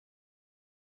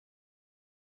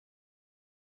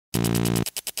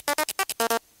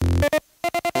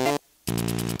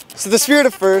So the spirit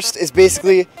of FIRST is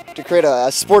basically to create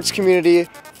a sports community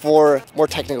for more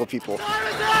technical people. What time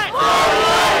is it?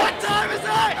 What time is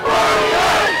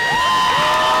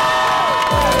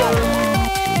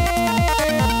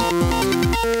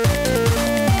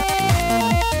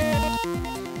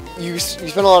it? You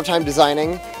spend a lot of time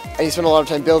designing, and you spend a lot of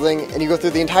time building, and you go through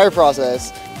the entire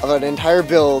process of an entire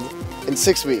build in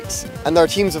 6 weeks. And there are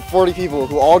teams of 40 people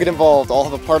who all get involved, all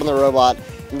have a part on the robot,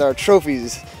 and there are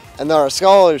trophies, and there are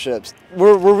scholarships.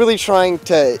 We're really trying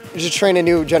to just train a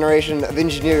new generation of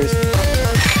engineers.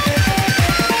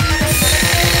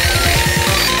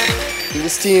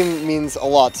 This team means a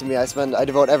lot to me. I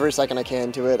devote every second I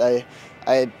can to it.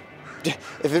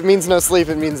 If it means no sleep,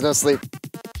 it means no sleep.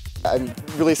 I'm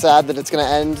really sad that it's going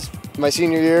to end my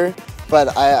senior year,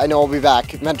 but I know I'll be back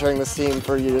mentoring this team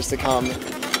for years to come.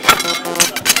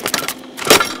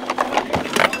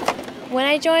 When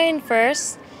I joined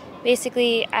FIRST,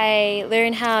 basically I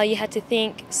learned how you have to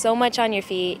think so much on your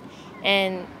feet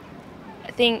and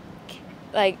think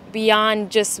like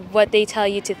beyond just what they tell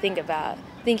you to think about,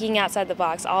 thinking outside the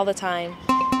box all the time.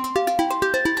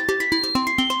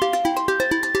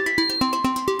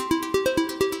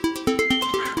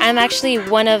 I'm actually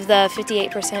one of the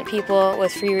 58% people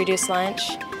with free reduced lunch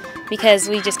because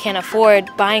we just can't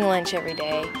afford buying lunch every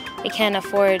day. We can't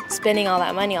afford spending all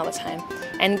that money all the time.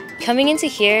 And coming into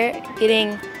here,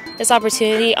 getting this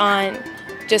opportunity on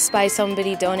just by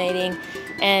somebody donating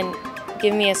and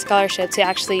giving me a scholarship to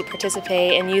actually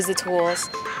participate and use the tools,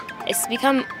 it's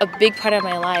become a big part of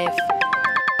my life.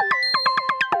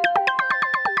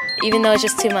 Even though it's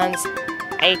just 2 months,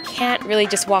 I can't really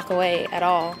just walk away at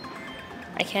all.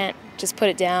 I can't just put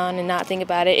it down and not think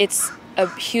about it. It's a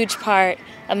huge part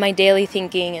of my daily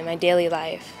thinking and my daily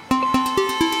life.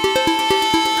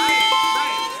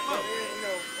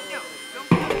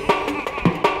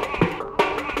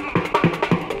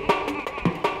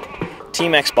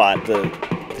 Team Xbot,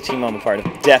 the team I'm a part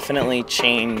of, definitely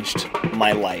changed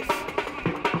my life.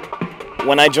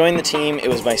 When I joined the team, it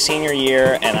was my senior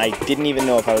year, and I didn't even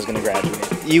know if I was going to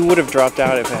graduate. You would have dropped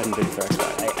out if it hadn't been for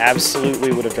Xbot. I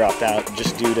absolutely would have dropped out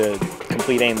just due to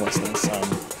complete aimlessness.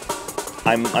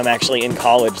 I'm actually in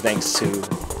college thanks to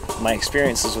my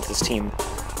experiences with this team.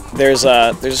 There's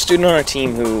a student on our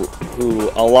team who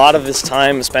a lot of his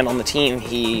time spent on the team,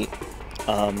 he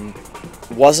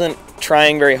wasn't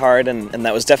trying very hard, and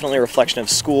that was definitely a reflection of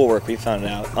schoolwork, we found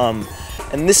out.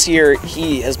 And this year,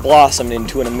 he has blossomed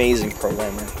into an amazing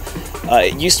programmer.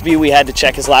 It used to be we had to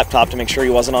check his laptop to make sure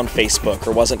he wasn't on Facebook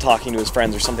or wasn't talking to his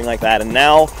friends or something like that, and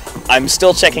now I'm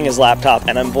still checking his laptop,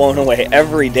 and I'm blown away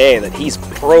every day that he's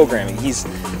programming. He's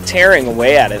tearing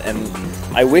away at it, and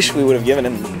I wish we would have given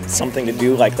him something to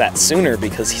do like that sooner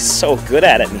because he's so good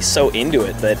at it and he's so into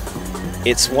it that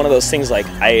it's one of those things like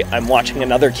I'm watching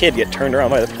another kid get turned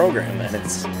around by the program, and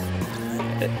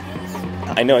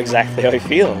I know exactly how he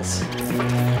feels.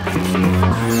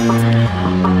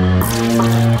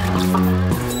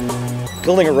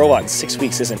 Building a robot in 6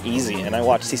 weeks isn't easy, and I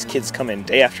watch these kids come in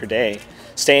day after day,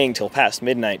 staying till past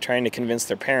midnight, trying to convince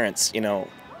their parents, you know,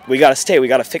 we gotta stay, we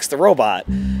gotta fix the robot.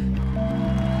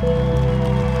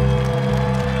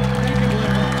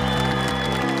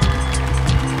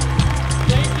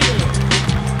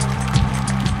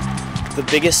 The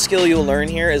biggest skill you'll learn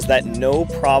here is that no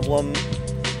problem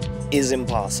is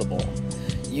impossible.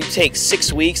 You take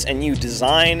 6 weeks and you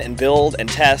design and build and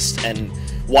test and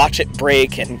watch it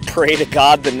break and pray to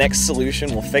God the next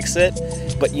solution will fix it,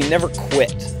 but you never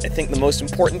quit. I think the most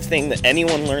important thing that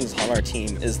anyone learns on our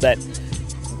team is that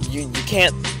you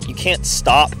can't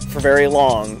stop for very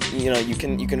long. You know, you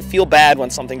can feel bad when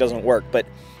something doesn't work, but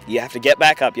you have to get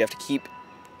back up. You have to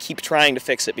keep trying to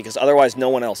fix it because otherwise no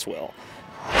one else will.